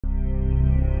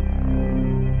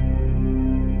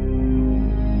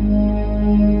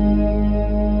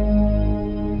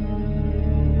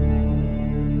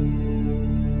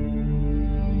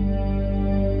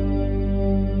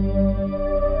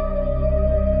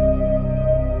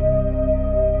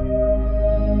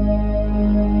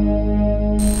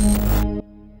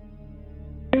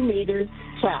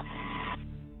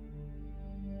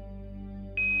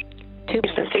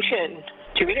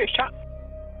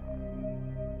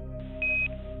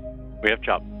We have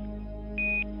chop.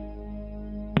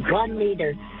 1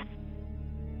 meter.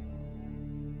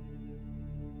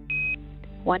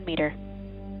 1 meter.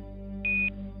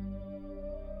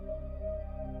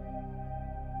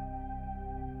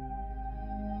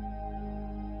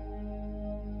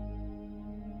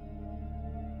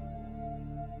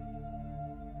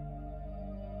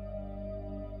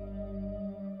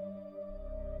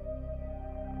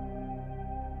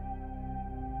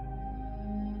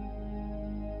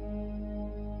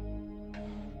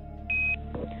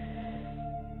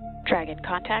 Dragon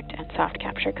contact and soft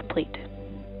capture complete.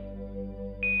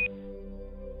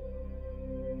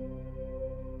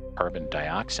 Carbon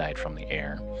dioxide from the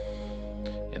air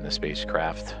in the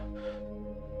spacecraft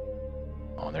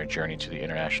on their journey to the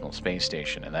International Space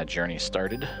Station. And that journey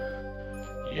started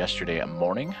yesterday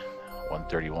morning,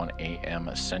 1:31 a.m.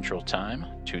 Central Time,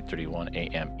 2:31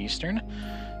 a.m. Eastern,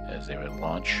 as they would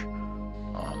launch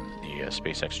on the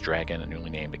SpaceX Dragon, a newly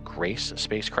named Grace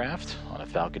spacecraft, on a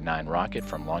Falcon 9 rocket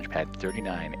from Launch Pad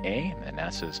 39A at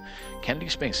NASA's Kennedy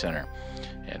Space Center,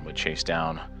 and would chase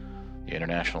down the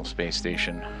International Space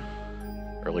Station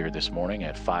earlier this morning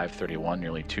at 5:31,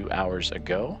 nearly 2 hours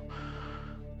ago.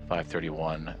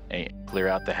 5:31 a.m. Clear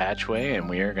out the hatchway, and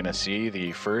we are going to see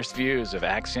the first views of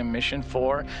Axiom Mission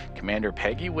 4. Commander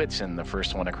Peggy Whitson, the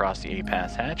first one across the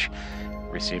A-Pass hatch,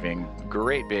 receiving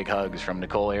great big hugs from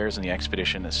Nicole Ayers and the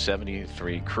Expedition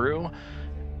 73 crew.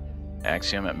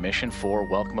 Axiom Mission 4,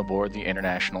 welcome aboard the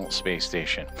International Space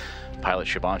Station. Pilot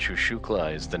Shubhanshu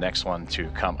Shukla is the next one to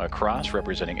come across,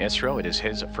 representing ISRO. It is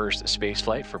his first space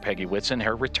flight for Peggy Whitson,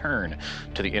 her return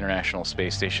to the International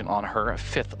Space Station on her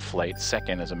 5th flight,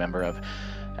 second as a member of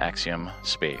Axiom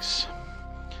Space.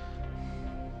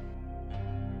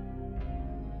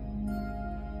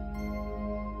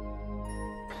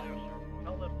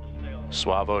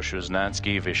 Sławomir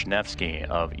Wisniewski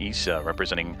of ESA,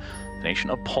 representing the nation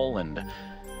of Poland,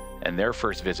 and their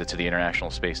first visit to the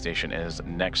International Space Station is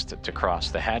next to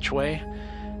cross the hatchway,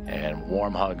 and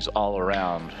warm hugs all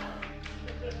around,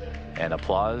 and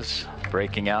applause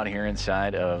breaking out here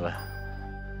inside of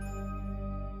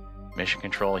Mission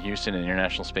Control Houston and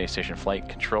International Space Station Flight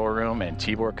Control Room. And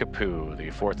Tibor Kapu, the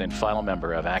fourth and final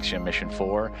member of Axiom Mission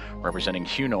 4, representing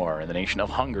Hunor and the nation of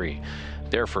Hungary,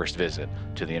 their first visit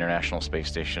to the International Space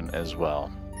Station as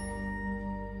well.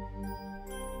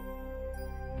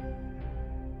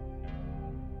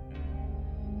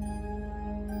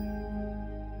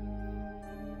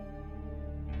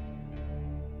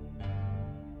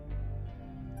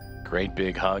 Great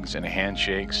big hugs and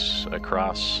handshakes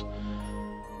across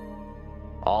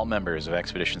all members of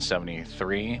Expedition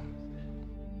 73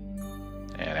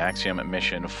 and Axiom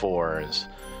Mission 4's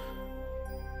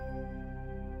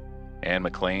Anne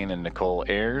McLean and Nicole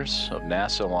Ayers of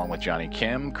NASA, along with Johnny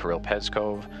Kim, Kirill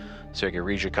Peskov, Sergei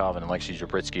Ryzhikov, and Alexei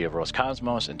Zabritsky of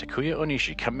Roscosmos, and Takuya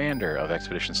Onishi, commander of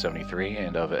Expedition 73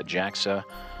 and of JAXA,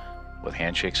 with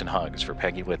handshakes and hugs for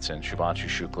Peggy Whitson, Shubhanshu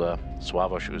Shukla,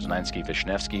 Sławomir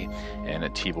Wisniewski, and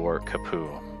Tibor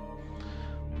Kapu.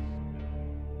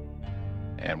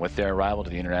 And with their arrival to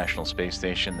the International Space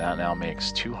Station, that now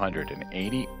makes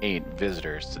 288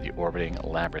 visitors to the orbiting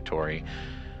laboratory.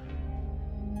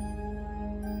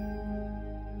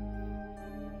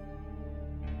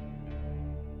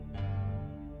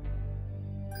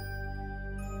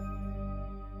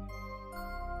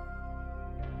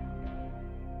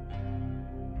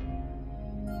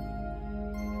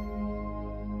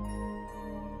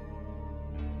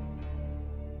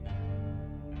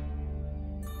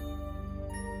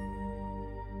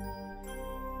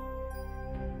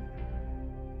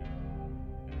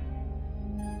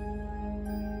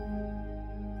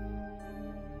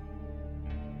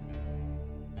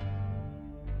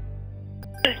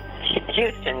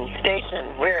 Houston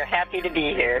Station, we're happy to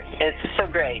be here. It's so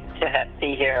great to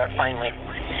be here finally.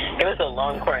 It was a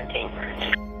long quarantine.